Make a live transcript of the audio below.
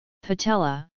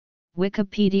Patella,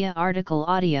 Wikipedia article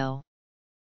audio.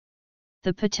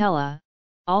 The patella,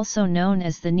 also known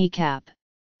as the kneecap,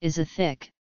 is a thick,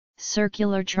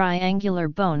 circular triangular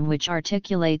bone which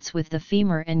articulates with the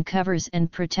femur and covers and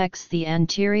protects the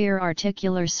anterior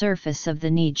articular surface of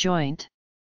the knee joint.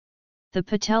 The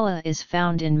patella is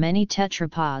found in many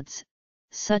tetrapods,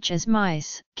 such as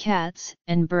mice, cats,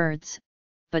 and birds,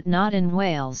 but not in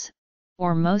whales,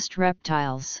 or most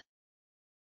reptiles.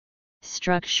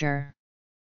 Structure,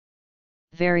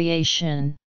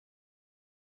 variation,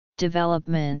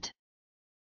 development,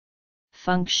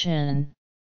 function,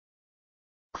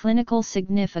 clinical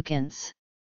significance,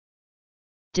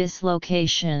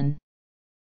 dislocation,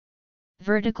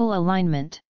 vertical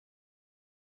alignment,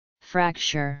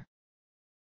 fracture,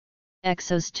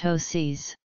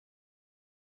 exostoses.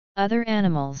 Other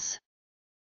animals.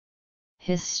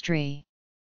 History.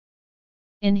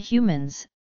 In humans,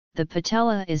 the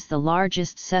patella is the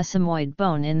largest sesamoid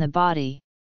bone in the body.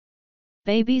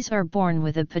 Babies are born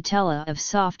with a patella of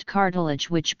soft cartilage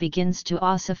which begins to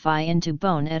ossify into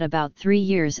bone at about 3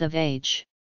 years of age.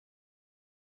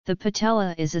 The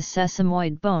patella is a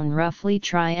sesamoid bone roughly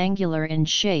triangular in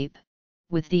shape,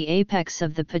 with the apex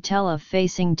of the patella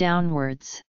facing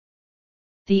downwards.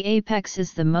 The apex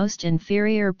is the most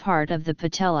inferior part of the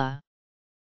patella.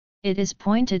 It is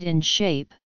pointed in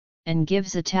shape, and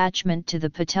gives attachment to the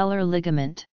patellar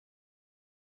ligament.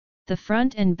 The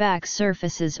front and back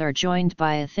surfaces are joined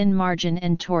by a thin margin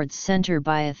and towards center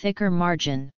by a thicker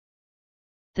margin.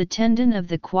 The tendon of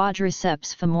the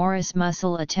quadriceps femoris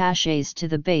muscle attaches to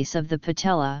the base of the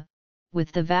patella,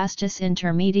 with the vastus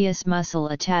intermedius muscle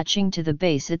attaching to the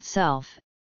base itself,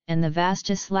 and the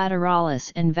vastus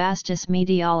lateralis and vastus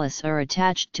medialis are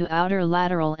attached to outer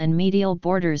lateral and medial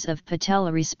borders of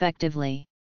patella respectively.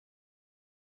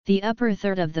 The upper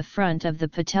third of the front of the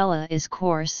patella is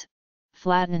coarse,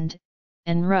 flattened,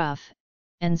 and rough,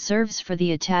 and serves for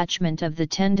the attachment of the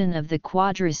tendon of the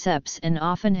quadriceps and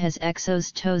often has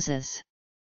exostoses.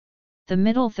 The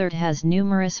middle third has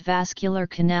numerous vascular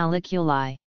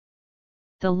canaliculi.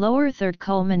 The lower third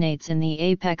culminates in the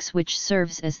apex which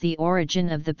serves as the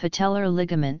origin of the patellar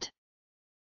ligament.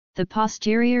 The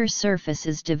posterior surface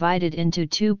is divided into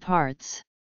 2 parts.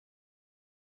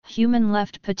 Human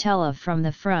left patella from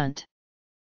the front.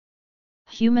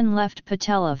 Human left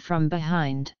patella from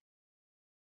behind.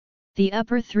 The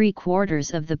upper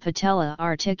 3/4 of the patella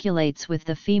articulates with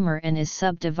the femur and is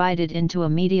subdivided into a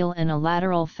medial and a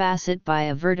lateral facet by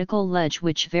a vertical ledge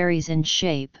which varies in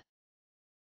shape.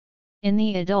 In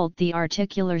the adult, the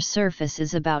articular surface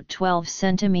is about 12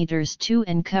 cm 2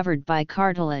 and covered by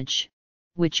cartilage,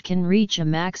 which can reach a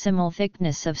maximal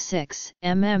thickness of 6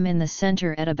 mm in the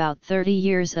center at about 30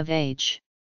 years of age.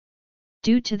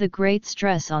 Due to the great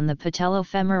stress on the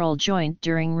patellofemoral joint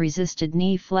during resisted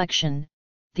knee flexion,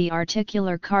 the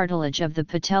articular cartilage of the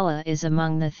patella is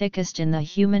among the thickest in the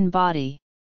human body.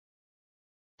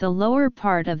 The lower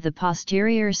part of the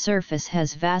posterior surface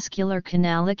has vascular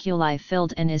canaliculi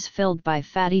filled and is filled by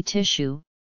fatty tissue,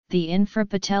 the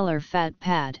infrapatellar fat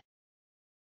pad.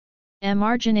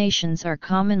 Emarginations are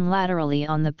common laterally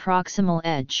on the proximal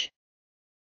edge.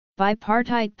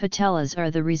 Bipartite patellas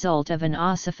are the result of an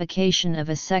ossification of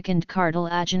a second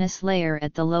cartilaginous layer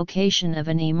at the location of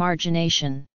an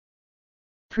emargination.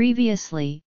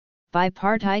 Previously,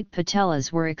 bipartite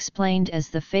patellas were explained as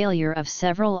the failure of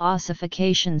several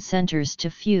ossification centers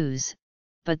to fuse,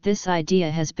 but this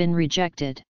idea has been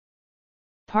rejected.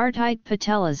 Partite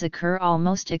patellas occur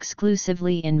almost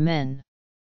exclusively in men.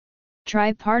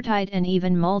 Tripartite and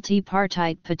even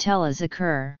multipartite patellas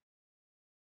occur.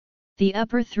 The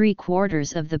upper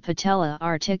 3/4 of the patella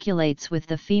articulates with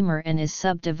the femur and is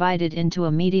subdivided into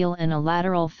a medial and a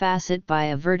lateral facet by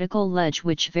a vertical ledge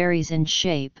which varies in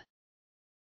shape.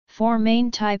 4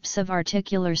 main types of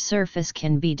articular surface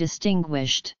can be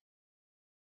distinguished.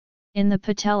 In the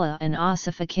patella, an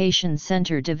ossification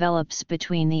center develops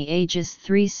between the ages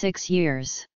 3–6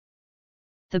 years.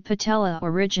 The patella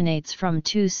originates from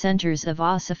 2 centers of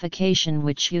ossification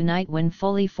which unite when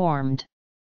fully formed.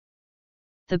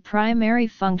 The primary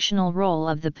functional role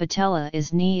of the patella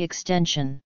is knee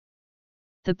extension.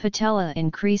 The patella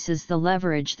increases the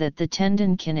leverage that the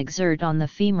tendon can exert on the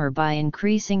femur by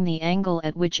increasing the angle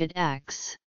at which it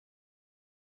acts.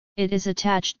 It is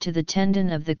attached to the tendon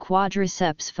of the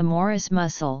quadriceps femoris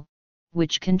muscle,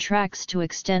 which contracts to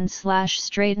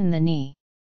extend/straighten the knee.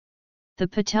 The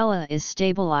patella is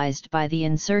stabilized by the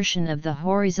insertion of the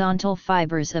horizontal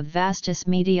fibers of vastus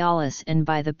medialis and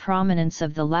by the prominence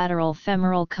of the lateral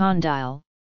femoral condyle,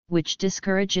 which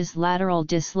discourages lateral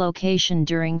dislocation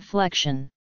during flexion.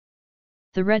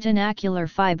 The retinacular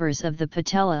fibers of the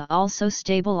patella also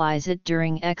stabilize it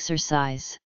during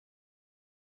exercise.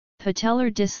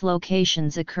 Patellar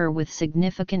dislocations occur with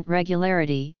significant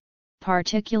regularity,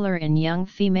 particularly in young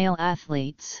female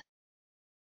athletes.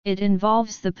 It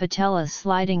involves the patella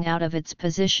sliding out of its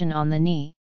position on the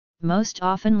knee, most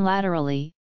often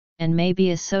laterally, and may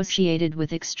be associated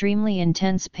with extremely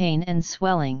intense pain and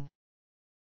swelling.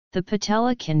 The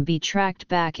patella can be tracked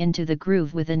back into the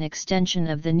groove with an extension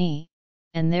of the knee,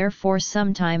 and therefore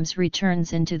sometimes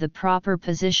returns into the proper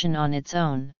position on its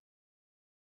own.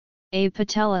 A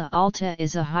patella alta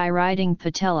is a high-riding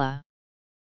patella.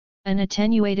 An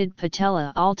attenuated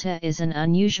patella alta is an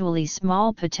unusually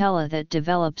small patella that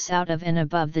develops out of and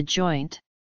above the joint.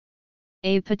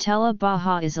 A patella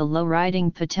baja is a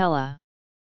low-riding patella.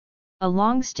 A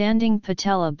long-standing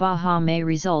patella baja may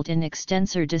result in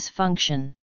extensor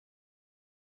dysfunction.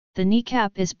 The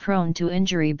kneecap is prone to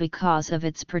injury because of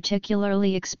its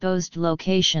particularly exposed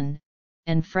location,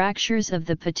 and fractures of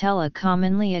the patella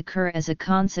commonly occur as a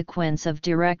consequence of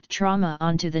direct trauma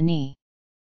onto the knee.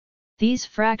 These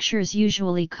fractures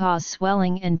usually cause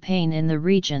swelling and pain in the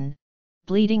region,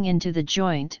 bleeding into the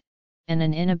joint, and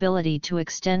an inability to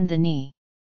extend the knee.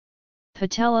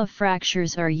 Patella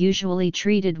fractures are usually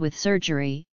treated with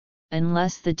surgery,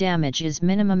 unless the damage is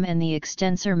minimum and the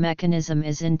extensor mechanism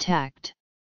is intact.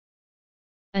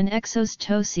 An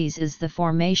exostosis is the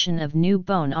formation of new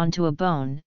bone onto a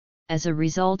bone, as a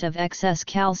result of excess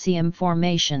calcium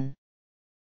formation.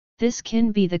 This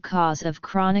can be the cause of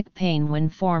chronic pain when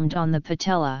formed on the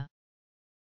patella.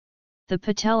 The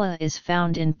patella is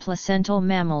found in placental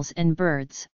mammals and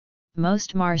birds.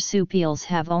 Most marsupials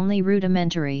have only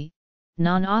rudimentary,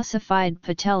 non-ossified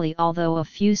patellae, although a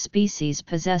few species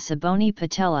possess a bony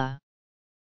patella.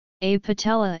 A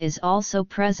patella is also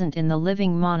present in the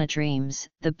living monotremes,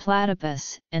 the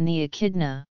platypus, and the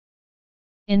echidna.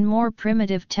 In more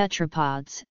primitive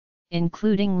tetrapods,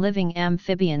 including living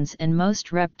amphibians and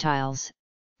most reptiles,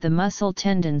 the muscle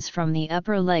tendons from the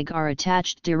upper leg are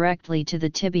attached directly to the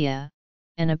tibia,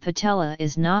 and a patella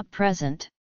is not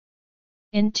present.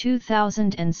 In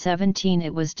 2017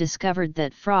 it was discovered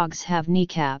that frogs have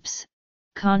kneecaps,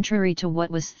 contrary to what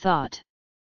was thought.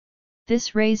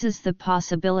 This raises the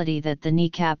possibility that the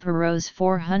kneecap arose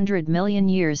 400 million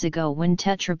years ago when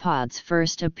tetrapods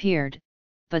first appeared,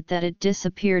 but that it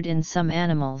disappeared in some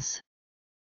animals.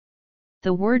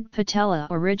 The word patella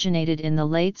originated in the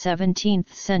late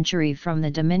 17th century from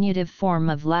the diminutive form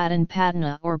of Latin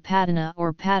patina or patina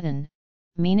or paten,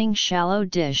 meaning shallow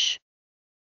dish.